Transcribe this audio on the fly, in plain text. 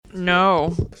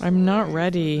No, I'm not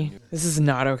ready. This is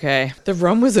not okay. The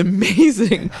rum was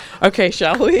amazing. Okay,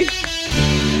 shall we?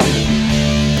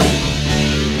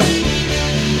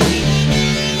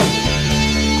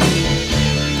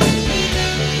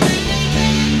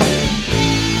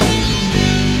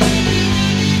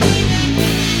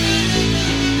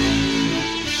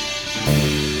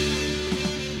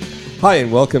 Hi,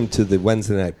 and welcome to the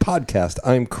Wednesday Night Podcast.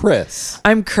 I'm Chris.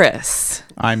 I'm Chris.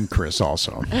 I'm Chris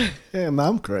also. And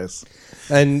I'm Chris.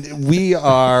 And we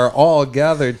are all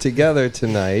gathered together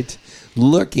tonight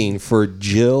looking for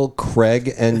Jill,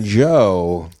 Craig, and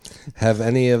Joe. Have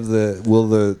any of the will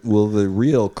the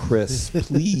real Chris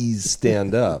please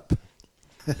stand up?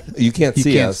 You can't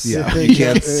see us. Yeah. You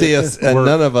can't see us, and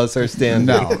none of us are standing.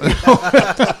 No.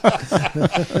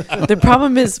 The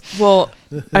problem is,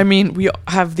 we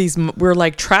have these, we're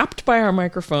like trapped by our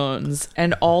microphones,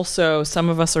 and also some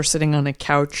of us are sitting on a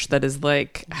couch that is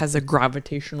like, has a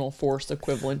gravitational force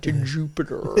equivalent to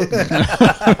Jupiter.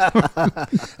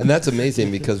 And that's amazing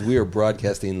because we are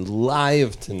broadcasting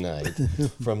live tonight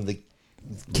from the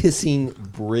Kissing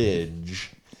Bridge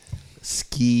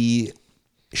ski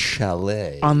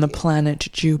chalet On the planet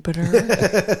Jupiter.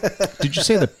 Did you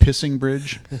say the pissing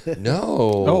bridge? No.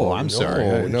 Oh, I'm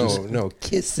sorry. No.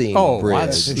 Kissing Bridge.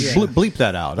 Bleep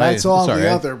that out. That's all the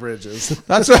other bridges.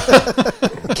 That's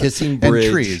Kissing Bridge.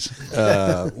 And trees.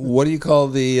 What do you call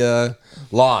the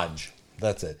lodge?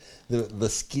 That's it.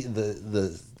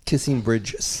 The Kissing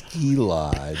Bridge Ski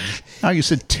Lodge. Oh, you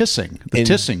said tissing. The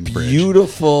tissing bridge.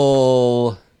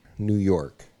 Beautiful New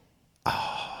York.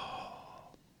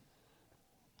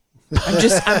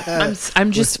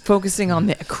 I'm just focusing on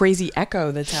the crazy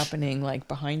echo that's happening like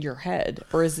behind your head,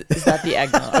 or is that the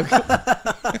eggnog?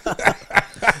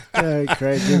 All right,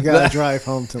 Craig, you got to drive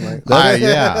home tonight.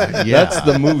 Yeah. That's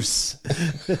the moose.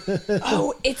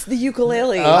 Oh, it's the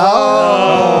ukulele.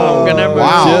 Oh, I'm gonna move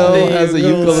Jill the has a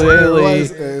ukulele. ukulele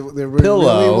pillow.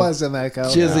 pillow. Really was an echo.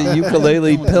 She has a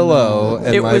ukulele pillow,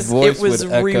 and It my voice was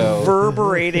would echo.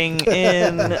 reverberating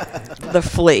in the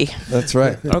flea. That's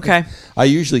right. Okay, I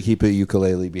usually keep a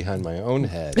ukulele behind my own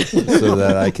head so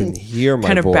that I can hear my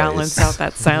kind of voice. balance out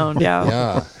that sound.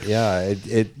 Yeah. Yeah.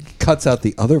 It cuts out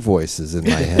the other voices in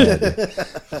my head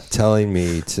telling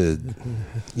me to,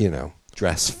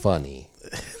 dress funny.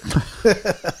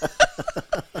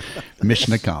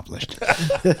 Mission accomplished.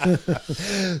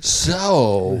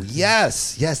 So,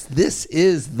 yes, this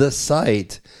is the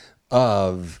site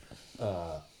of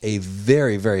a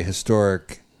very, very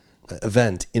historic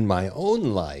event in my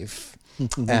own life.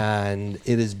 And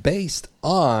it is based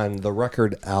on the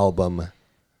record album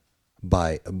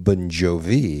by Bon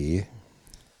Jovi,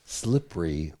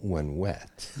 Slippery When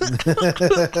Wet.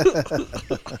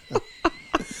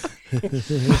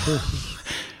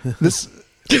 This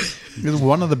is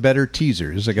one of the better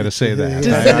teasers, I got to say that.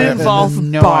 Does it involve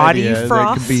body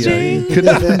frosting? Could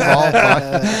it involve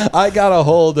body? I got a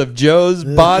hold of Joe's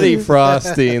body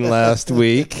frosting last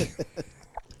week.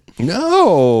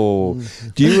 No.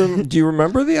 Do you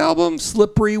remember the album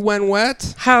Slippery When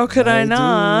Wet? How could I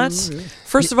not?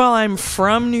 First of all, I'm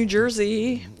from New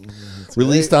Jersey.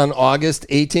 Released on August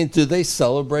 18th. Do they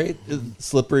celebrate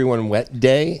Slippery When Wet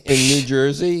Day in New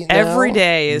Jersey now? Every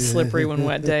day is Slippery When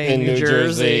Wet Day in New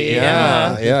Jersey.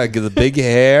 Yeah. The big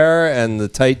hair and the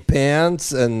tight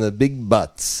pants and the big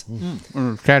butts.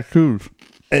 Tattoos.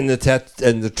 And the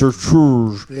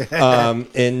tattoos.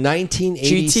 In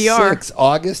 1986, GTR.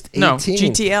 August 18th. No,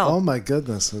 GTL. Oh, my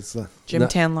goodness. It's Gym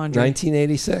Tan Laundry.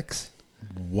 1986.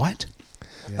 What?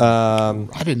 I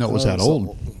I didn't know it was that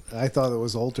old. I thought it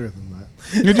was older than that.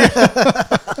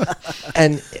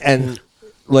 and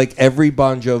like every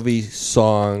Bon Jovi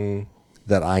song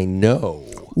that I know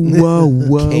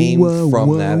came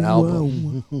from that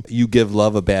album. You Give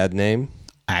Love a Bad Name.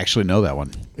 I actually know that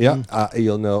one. Yeah.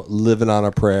 You'll know Living on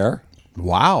a Prayer.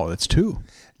 Wow, that's two.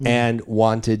 And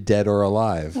Wanted Dead or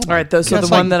Alive. All right, so That's the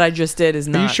one like- that I just did is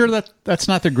not. Are you sure that's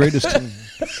not their greatest?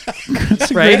 It's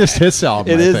the Right? greatest hits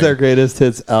album. It I is think. their greatest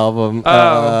hits album.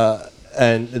 Oh.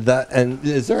 And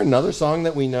is there another song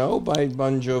that we know by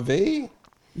Bon Jovi?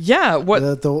 Yeah, what?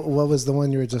 What was the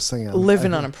one you were just singing?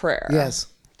 Living on a Prayer. Yes.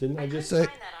 Didn't I just say?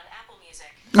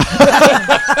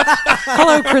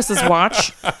 Hello, Chris's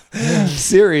watch.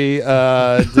 Siri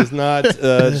does not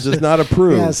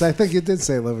approve. Yes, I think you did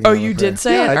say living. Oh, on a you Prayer. did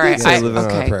say Yeah, it? I All did right. say Living on a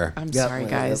okay. Prayer. I'm Yep, sorry, yep,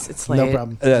 guys. yep. It's late. No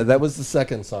problem. That was the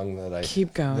second song that I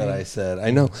Keep going. that I said.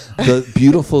 I know the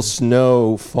beautiful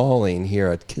snow falling here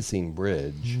at Kissing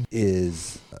Bridge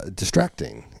is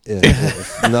distracting,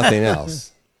 if nothing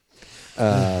else.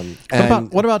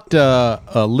 What about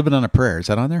Living on a Prayer? Is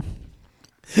that on there?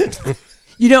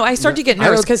 I start to get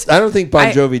nervous because I don't think Bon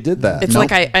Jovi did that. it's Nope.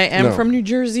 like I am No. from New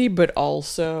Jersey, but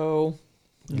also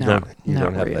You not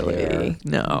don't have the really. hair.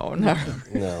 No, not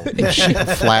No,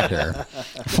 Flat hair.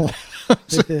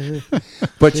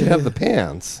 but you have the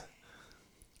pants.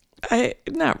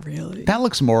 not really. That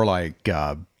looks more like who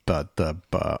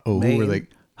were Maine. they?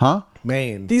 Huh?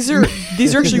 Maine. These are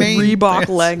actually Main Reebok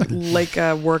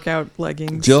pants. workout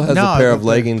leggings. Jill has No, a pair of they're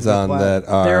leggings on plaid. that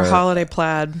are They're holiday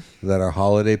plaid.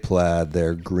 holiday plaid.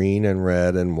 They're green and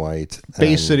red and white.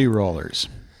 Bay and City Rollers.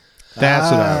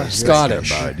 That's what I was Scottish.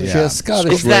 thinking about. She Yeah. has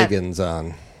Scottish Is that- leggings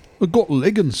on. I got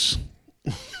leggings.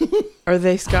 Are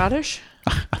they Scottish?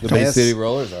 The Bay Yes. City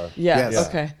Rollers are. Yeah. Yes.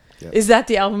 Okay. Yeah. Is that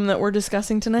the album that we're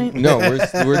discussing tonight? No,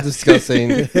 we're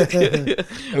discussing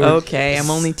Okay,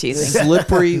 I'm only teasing.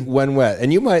 Slippery When Wet.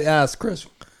 And you might ask, Chris,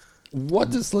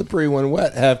 what does Slippery When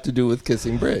Wet have to do with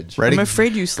Kissing Bridge? Ready? I'm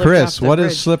afraid you slipped Chris, off the what bridge.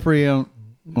 does slippery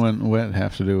when wet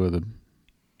have to do with a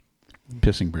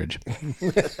pissing bridge?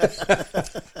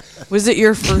 Was it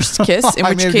your first kiss? In I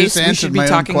which may have case just we answered should be my own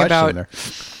talking question about there.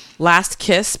 Last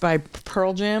Kiss by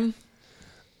Pearl Jam.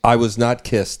 I was not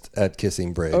kissed at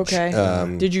Kissing Bridge. Okay.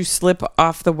 Did you slip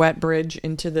off the wet bridge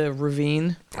into the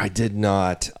ravine? I did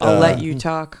not. I'll let you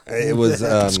talk. It was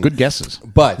It's good guesses.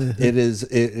 but it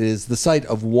is the site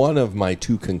of one of my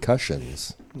 2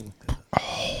 concussions.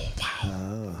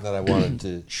 That I wanted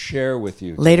to share with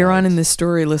you. Later tonight. on in this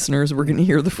story, listeners, we're going to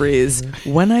hear the phrase,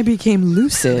 when I became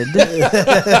lucid.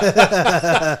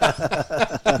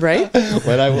 Right?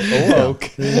 when I awoke.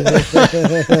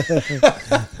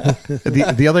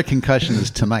 The other concussion is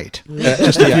tonight,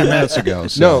 just a few minutes ago.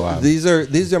 So, No, these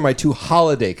are my 2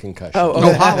 holiday concussions. Oh, oh,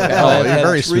 okay. holiday. I Oh, you're had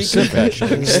very 3 specific.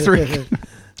 concussions. Three.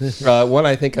 One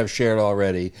I think I've shared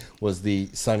already was the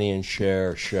Sonny and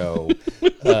Cher show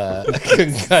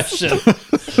concussion.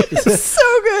 So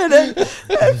good.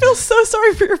 I feel so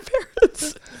sorry for your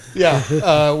parents.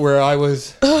 Yeah, where I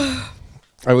was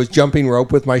jumping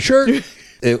rope with my shirt.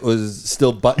 It was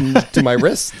still buttoned to my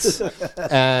wrists,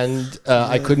 and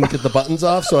I couldn't get the buttons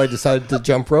off, so I decided to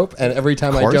jump rope. And every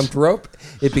time I course. jumped rope,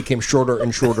 it became shorter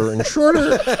and shorter and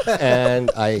shorter, and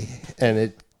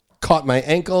it caught my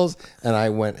ankles, and I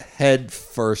went head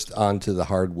first onto the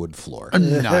hardwood floor.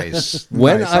 Nice.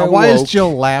 When Nice. I Why is woke-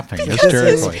 Jill laughing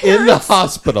hysterically? In the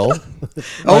hospital,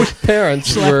 my parents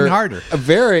she's laughing were harder.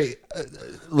 very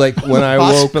like when I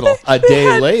woke Hospital. a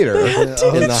day later in the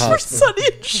For hospital. Sonny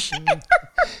and Cher.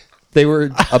 They were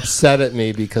upset at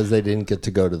me because they didn't get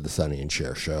to go to the Sonny and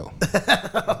Cher show.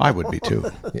 I would be too.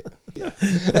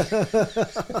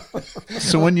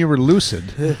 So when you were lucid,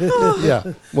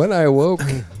 Yeah, when I awoke.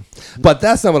 But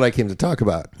that's not what I came to talk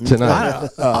about tonight.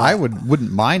 I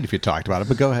wouldn't mind if you talked about it,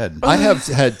 but go ahead. I have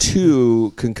had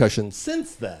 2 concussions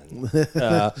since then,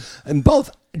 and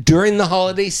both during the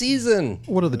holiday season.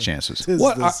 What are the chances? Tis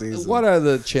What the are, season. what are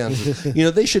the chances?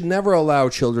 They should never allow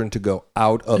children to go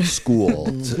out of school.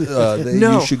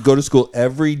 No. You should go to school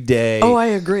every day, Oh, I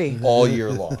agree. all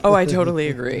year long. Oh, I totally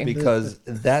agree. Because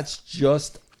that's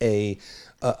just a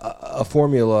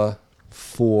formula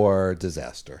for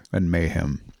disaster. And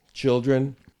mayhem.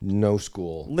 Children, no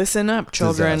school. Listen up,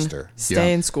 children. Disaster. Stay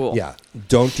Yeah. in school. Yeah,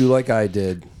 don't do like I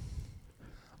did.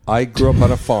 I grew up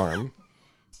on a farm.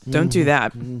 Don't do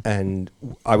that. And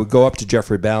I would go up to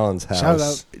Jeffrey Ballin's house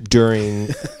Shout during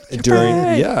and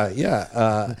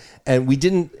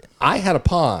I had a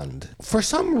pond. For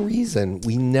some reason,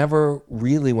 we never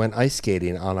really went ice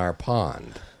skating on our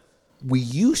pond. We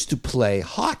used to play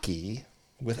hockey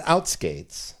without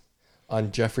skates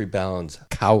on Jeffrey Ballin's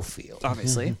cow field.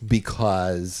 Obviously.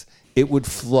 Because it would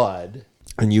flood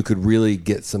and you could really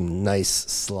get some nice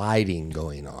sliding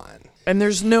going on. And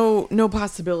there's no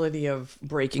possibility of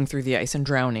breaking through the ice and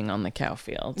drowning on the cow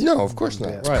field. No, of course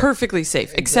not. Right. Perfectly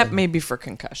safe, except maybe for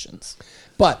concussions.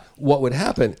 But what would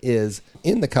happen is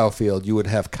in the cow field, you would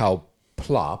have cow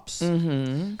plops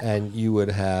and you would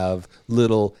have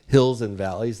little hills and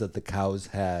valleys that the cows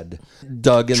had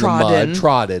dug in the mud,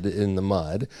 trotted in the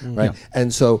mud, right?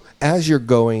 And so as you're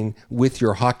going with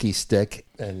your hockey stick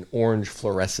and orange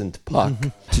fluorescent puck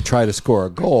to try to score a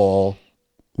goal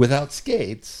without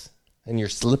skates, and you're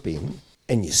slipping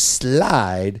and you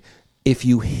slide, if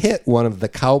you hit one of the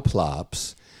cow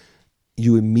plops,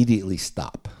 you immediately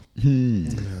stop.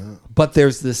 But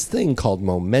there's this thing called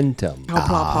momentum Cow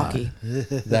plop hockey.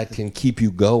 that can keep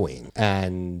you going.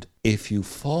 And if you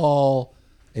stop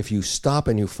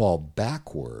and you fall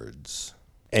backwards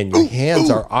and your hands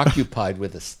are occupied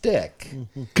with a stick,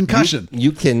 Concussion.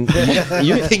 you can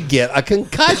get a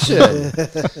concussion.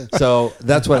 So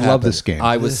that's what happened. love this game.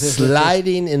 I was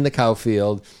sliding in the cow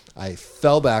field. I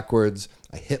fell backwards.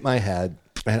 I hit my head,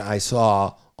 and I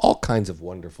saw all kinds of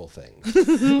wonderful things.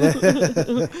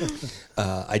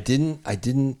 I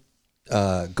didn't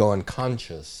go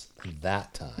unconscious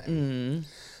that time,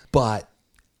 but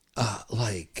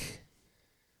like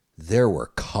there were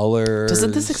colors.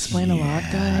 Doesn't this explain a lot,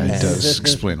 guys? It does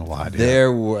explain a lot. Yeah.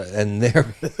 There were and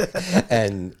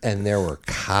there were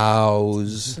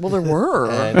cows. Well, there were.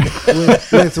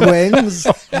 with wings.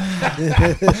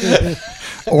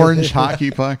 Orange hockey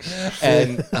pucks.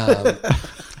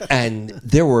 And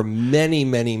there were many,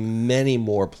 many, many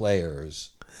more players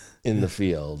in the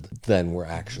field than were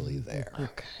actually there.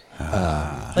 Okay.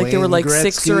 Like there were Wayne like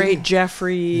 6 or Gretzky. 8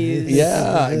 Jeffreys.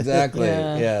 Yeah, exactly.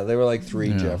 Yeah. Yeah, they were like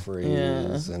 3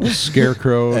 Jeffreys and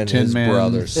Scarecrow, and Tin his Man.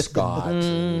 brother Scott.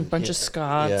 Bunch of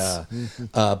Scots.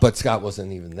 Yeah, but Scott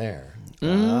wasn't even there.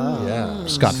 Yeah,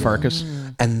 Scott Farkas.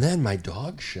 and then my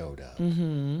dog showed up.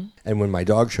 And when my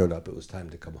dog showed up, it was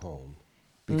time to come home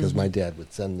because my dad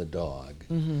would send the dog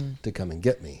to come and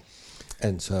get me.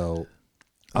 And so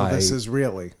This is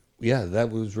really. yeah, that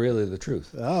was really the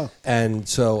truth. Oh. And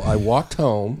so I walked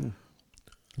home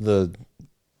the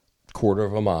quarter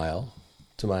of a mile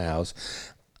to my house,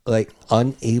 like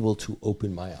unable to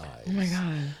open my eyes. Oh my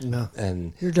God. No.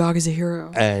 And Your dog is a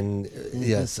hero.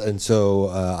 yes, and so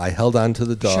I held on to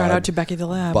the dog. Shout out to Becky the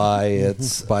Lab. by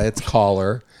its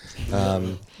collar,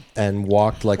 and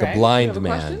walked like Craig, a blind you have a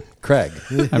man. question? Craig.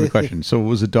 I have a question. So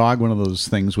was the dog one of those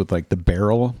things with like the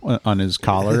barrel on his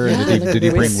collar? Did he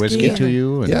bring whiskey Whiskey. to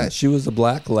you? Yeah, she was a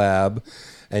black lab,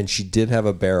 and she did have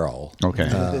a barrel Okay.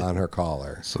 on her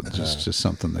collar. So just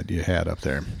something that you had up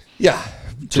there. Yeah,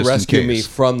 to Just in rescue me case.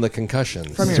 from the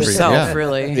concussions. From It's a yourself, yeah.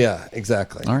 really. Yeah,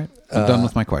 exactly. All right. I'm done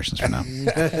with my questions for now.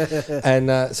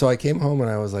 And so I came home and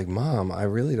I was like, Mom, I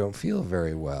really don't feel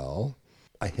very well.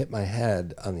 I hit my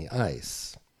head on the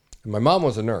ice. And my mom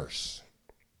was a nurse,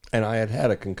 and I had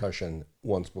a concussion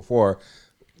once before,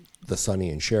 the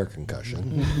Sonny and Cher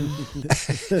concussion,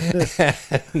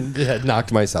 and had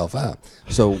knocked myself out.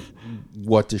 So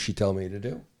what does she tell me to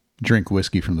do? Drink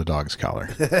whiskey from the dog's collar.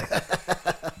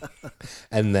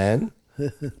 And then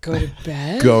Go to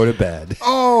bed? go to bed.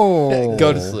 Oh.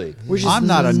 Go to sleep. Which is I'm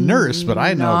not a nurse, but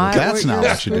I know that that's not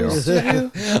what you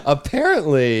do.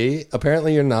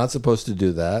 Apparently you're not supposed to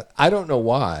do that. I don't know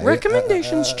why.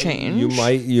 Recommendations change.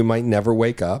 You might never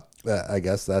wake up. I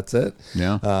guess that's it.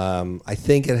 Yeah. I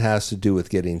think it has to do with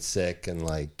getting sick and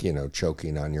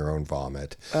choking on your own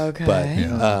vomit. Okay.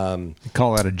 But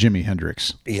Call that a Jimi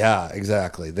Hendrix. yeah,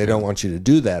 exactly. They don't want you to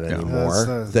do that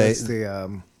anymore. That's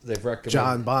the They've recommended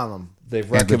John Bonham. They've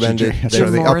recommended.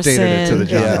 Sorry, they updated it to the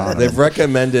John Yeah, Bonham. they've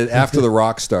recommended after the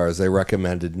rock stars. They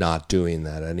recommended not doing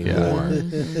that anymore.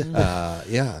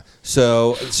 Yeah.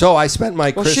 So I spent my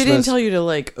Well, Christmas. she didn't tell you to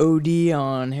like OD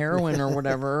on heroin or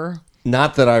whatever.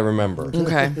 Not that I remember.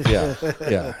 Okay.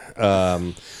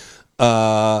 Yeah.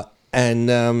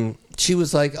 And she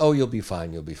was like, "Oh, you'll be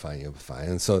fine. You'll be fine. You'll be fine."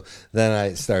 And so then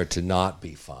I started to not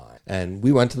be fine. And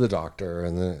we went to the doctor,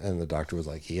 and the doctor was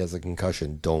like, "He has a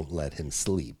concussion. Don't let him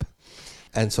sleep."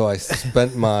 And so I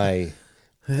spent my.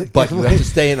 But you have to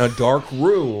stay in a dark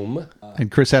room. And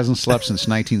Chris hasn't slept since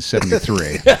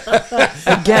 1973.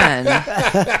 Again,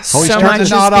 Oh, so much has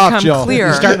become Jill. clear.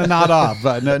 He's starting to nod off.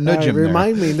 Nudge him there.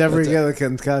 Remind me never to get a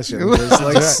concussion. It's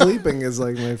like sleeping is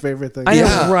like my favorite thing. I know,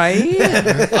 Yeah.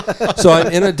 right? So I'm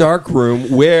in a dark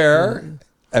room where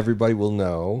everybody will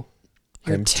know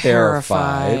I'm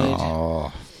terrified.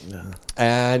 Oh.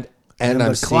 And And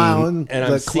I'm the clown, seeing, and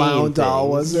I'm the clown seeing doll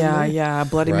things. was in Yeah, there? yeah.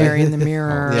 Bloody Right. Mary in the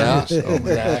mirror. Yeah,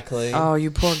 exactly. Oh,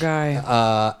 you poor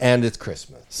guy. And it's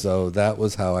Christmas. So that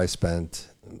was how I spent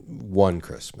one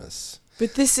Christmas.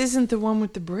 But this isn't the one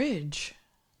with the bridge.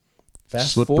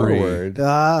 Fast Slippery. forward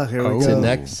Here we to go.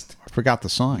 next I forgot the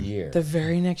song. year. The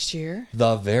very next year.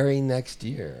 The very next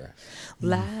year.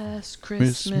 Last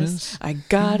Christmas, Christmas. I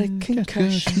got a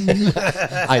concussion.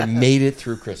 I made it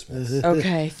through Christmas.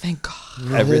 Okay, thank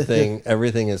God.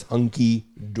 Everything is hunky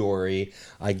dory.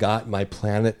 I got my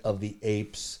Planet of the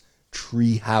Apes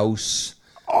treehouse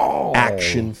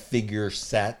action figure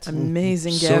set.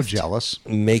 Amazing So gift. jealous.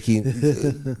 Making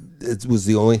it was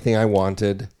the only thing I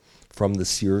wanted from the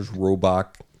Sears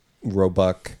Roebuck.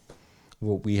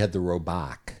 Well, we had the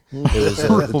Roebuck. It was a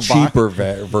Roebuck. cheaper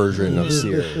version of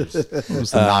Sears. It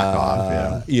was the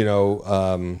knockoff.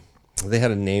 Yeah. They had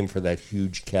a name for that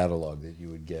huge catalog that you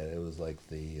would get. It was like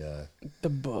the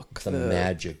book. the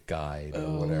Magic Guide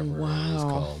or whatever it was wow.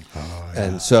 called.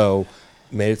 And so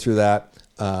made it through that.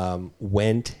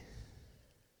 Went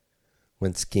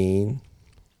skiing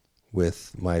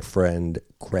with my friend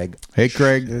Craig. Hey,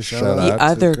 Craig. Shout The out.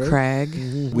 other Craig.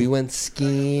 Craig. We went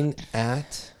skiing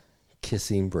at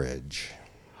Kissing Bridge.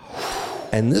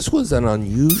 And this was an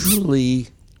unusually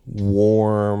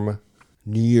warm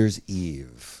New Year's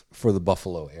Eve for the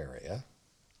Buffalo area.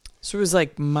 So it was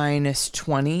like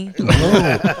 -20.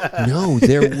 No,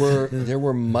 there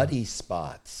were muddy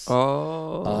spots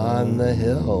on the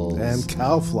hills And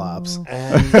cow flops.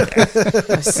 and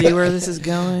I see where this is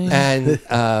going.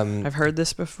 I've heard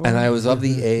this before. and I was of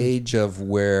the age of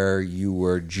where you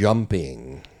were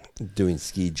jumping, doing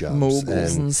ski jumps,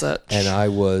 Moguls and such. And I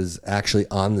was actually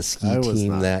on the ski I was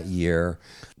team not. that year.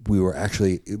 We were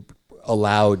actually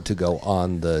allowed to go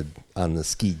on the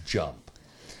ski jump.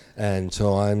 And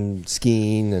so I'm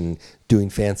skiing and doing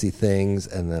fancy things,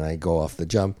 and then I go off the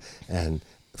jump and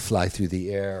fly through the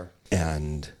air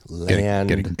and land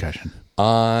Get a concussion.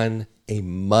 on a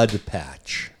mud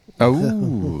patch.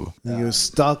 Oh. You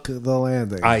stuck the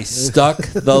landing. I stuck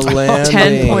the landing.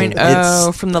 10.0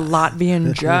 It's- from the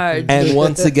Latvian judge. and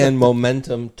once again,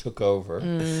 momentum took over.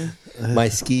 My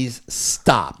skis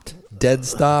stopped, dead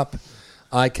stop.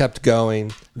 I kept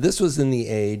going. This was in the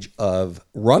age of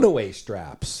runaway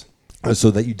straps, so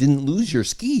that you didn't lose your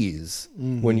skis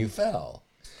when you fell.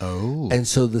 Oh. And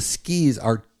so the skis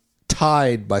are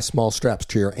tied by small straps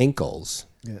to your ankles.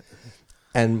 Yeah.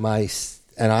 And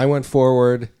I went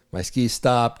forward. My skis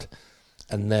stopped,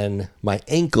 and then my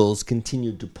ankles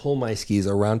continued to pull my skis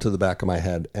around to the back of my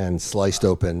head and sliced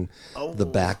open the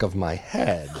back of my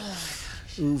head.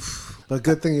 But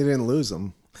good thing you didn't lose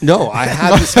them. No, I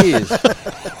had the skis.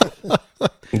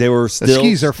 They were still The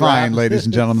skis are strapped. fine, ladies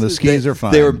and gentlemen. The skis are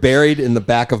fine. They were buried in the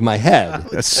back of my head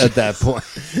at that point.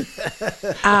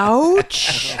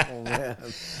 Ouch.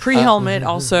 Pre-helmet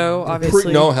also,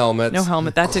 obviously. No helmet. No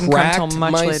helmet. That didn't come till Cracked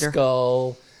much my later.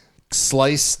 skull,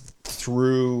 sliced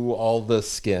through all the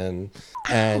skin,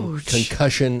 and Ouch.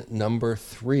 concussion number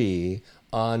 3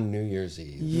 on New Year's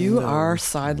Eve. You are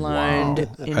sidelined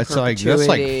in That's perpetuity.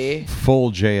 like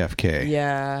full JFK.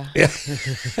 Yeah.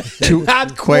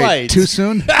 Not quite. Wait, too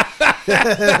soon?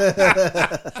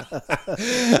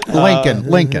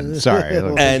 Lincoln. Sorry.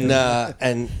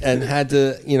 and had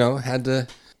to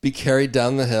be carried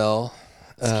down the hill.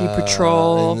 Ski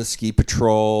patrol. In the ski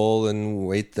patrol and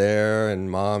wait there,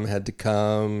 and Mom had to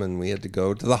come, and we had to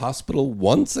go to the hospital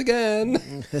once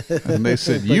again. And they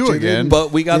said, you you again.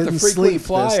 But we got the Didn't frequent sleep this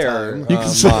flyer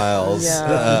time. miles,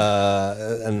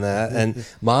 Yeah. and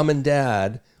Mom and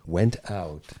Dad went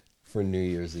out for New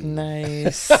Year's Eve.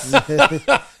 Nice.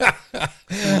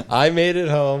 I made it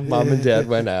home. Mom and Dad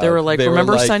went out. They were like,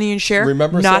 remember Sonny and Cher?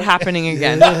 Remember Not Sonny?" happening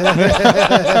again. Not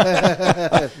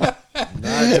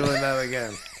doing that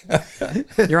again.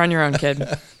 You're on your own, kid.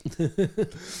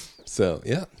 So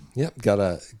yeah, got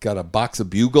a box of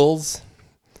bugles,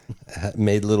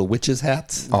 made little witches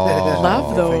hats,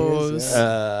 Love those.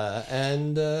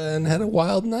 and had a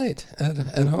wild night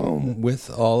at home with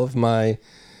all of my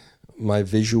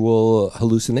visual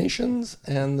hallucinations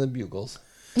and the bugles.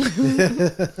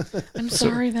 I'm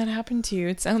sorry that happened to you.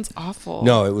 It sounds awful.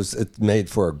 No, it made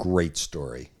for a great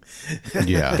story.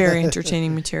 Yeah. Very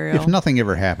entertaining material. If nothing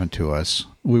ever happened to us,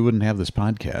 we wouldn't have this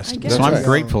podcast. guess So I'm so.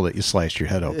 grateful that you sliced your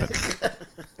head open.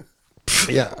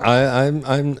 Yeah, I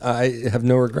have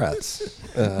no regrets.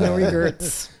 No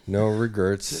regrets. No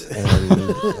regrets.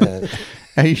 And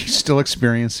Are you still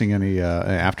experiencing any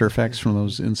after effects from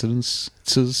those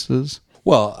incidences?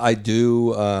 well, I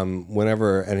do.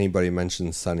 Whenever anybody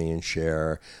mentions Sonny and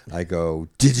Cher, I go,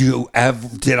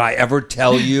 Did I ever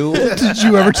tell you? Did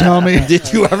you ever tell me?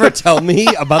 Did you ever tell me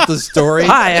about the story?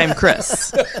 Hi, I'm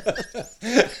Chris.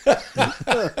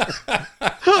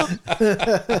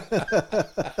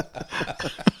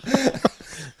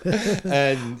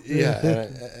 And yeah,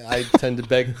 I tend to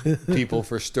beg people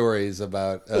for stories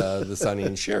about the Sonny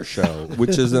and Cher show,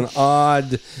 which is an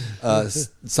odd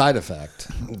side effect.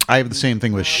 I have the same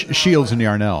thing with Shields and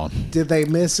Yarnell. Did they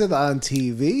miss it on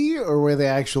TV, or were they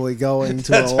actually going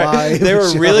to a live They were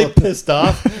show? really pissed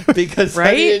off because Sonny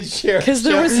Right? and Cher. Because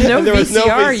there was show- no and there was no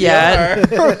VCR yet.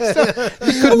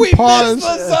 We pause. missed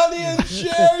the Sonny and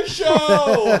Cher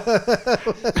show.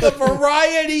 The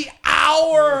Variety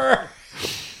Hour.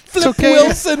 Flip okay.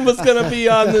 Wilson was going to be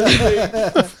on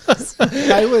this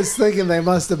thing. I was thinking they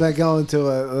must have been going to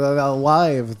a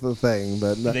live thing,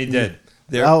 but no. They did.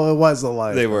 Oh, it was a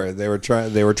live. They were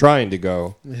trying to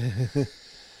go.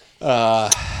 Yeah,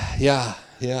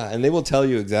 and they will tell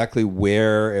you exactly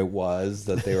where it was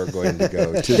that they were going to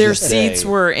go. To Their this day. seats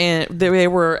were in. They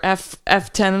were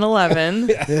F10 and 11.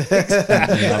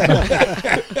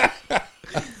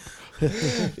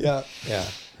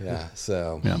 Yeah.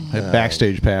 So, Yeah, had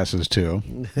backstage passes too.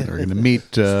 They're going to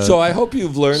meet. so I hope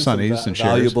you've learned Sonny's some and Cher's.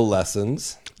 valuable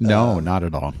lessons. No, not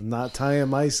at all. Not tying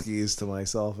my skis to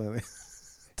myself,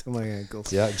 to my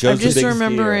ankles. Yeah, Joe's I'm just a big skier.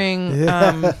 remembering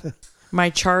my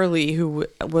Charlie, who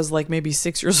was like maybe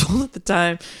 6 years old at the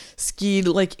time, skied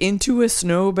like into a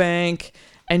snowbank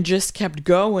and just kept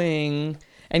going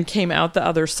and came out the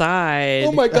other side.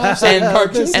 Oh my gosh! And,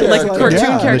 cartoon and like character. cartoon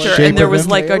Yeah, the character, shape and there of was him.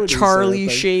 like a Coyote Charlie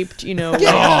sort of shaped,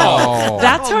 Oh.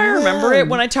 That's how I remember it.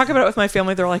 When I talk about it with my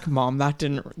family, they're like, "Mom, that's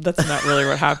not really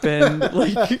what happened."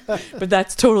 Like, but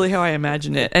that's totally how I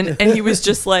imagine it. And he was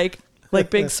just like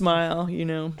big smile,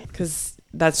 because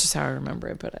that's just how I remember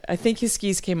it. But I think his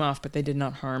skis came off, but they did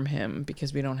not harm him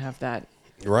because we don't have that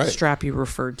Right. strap you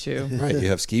referred to. Right. You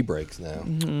have ski brakes now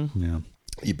Yeah.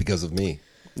 because of me.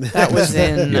 That was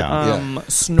in Yeah.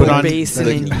 Snow Put on- Basin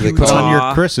in they Utah. call On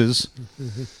your Chris's.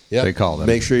 Yep. They call them.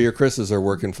 Make sure your Chris's are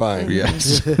working fine.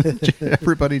 Yes.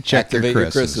 Everybody check Activate your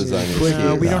your Chris's. Chris's on your Quick, skis.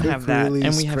 No, we don't quick have that. And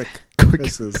release, we have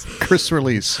Chris's. Chris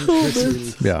release.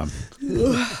 Yeah.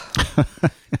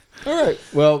 All right.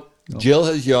 Well, Jill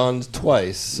has yawned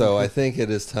twice, so I think it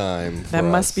is time. For that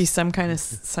must us- be some kind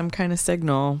of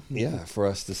signal. Yeah, for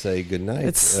us to say goodnight.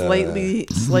 It's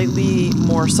slightly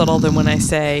more subtle than when I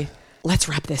say, "Let's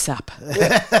wrap this up."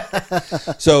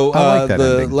 So I like that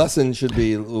the ending. lesson should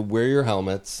be: wear your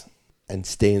helmets and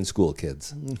stay in school,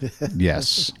 kids.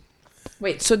 Yes.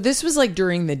 Wait, so this was like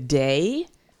during the day?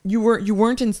 You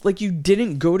weren't in, like, you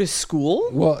didn't go to school?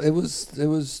 Well, it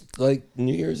was like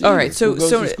New Year's Eve. All right, so Who goes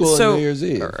to school on New Year's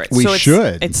Eve. all right, We so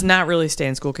should. It's not really stay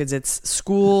in school, kids. It's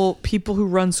school. People who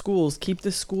run schools keep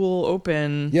the school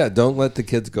open. Yeah, don't let the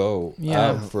kids go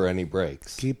Yeah. out for any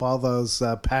breaks. Keep all those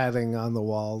padding on the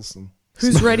walls. And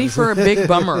Who's ready for a big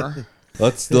bummer?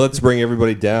 Let's bring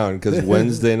everybody down because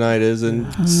Wednesday night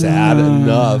isn't sad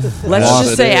enough. Let's as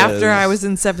just it say, is. after I was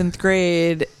in 7th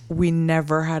grade, we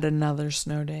never had another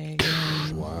snow day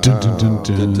again. Wow. Dun, dun, dun,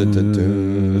 dun. Dun, dun, dun,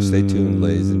 dun. Stay tuned,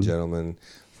 ladies and gentlemen,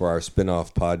 for our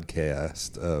spin-off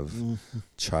podcast of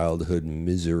childhood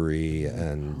misery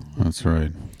and That's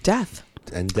right. Death.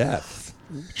 death.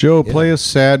 Joe, play a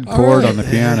sad chord on the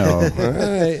piano. All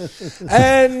right.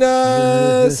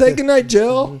 And say goodnight,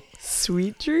 Jill.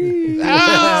 Sweet dreams.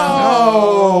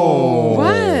 Oh.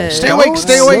 What? Stay awake,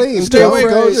 stay awake, stay awake,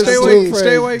 stay awake,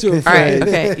 stay awake. All right,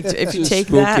 okay. If you Just take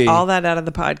spooky. all that out of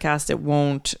the podcast, it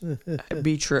won't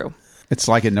be true. It's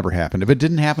like it never happened. If it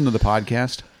didn't happen to the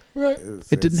podcast, Right.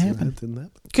 it didn't happen. It didn't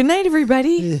happen. Good night,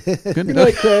 everybody. Good Good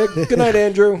night, Craig. Good night,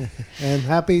 Andrew. And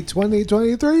happy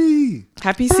 2023.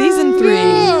 Happy season 3.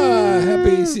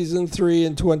 Happy season 3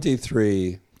 and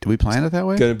 23. Do we plan it that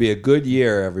way? Going to be a good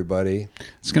year, everybody.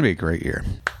 It's going to be a great year.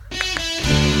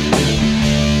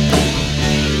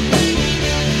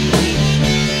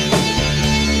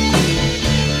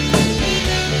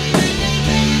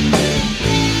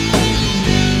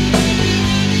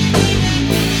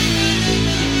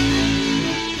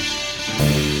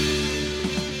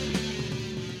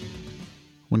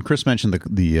 When Chris mentioned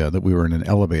that we were in an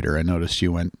elevator, I noticed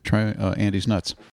you went, try Andy's nuts.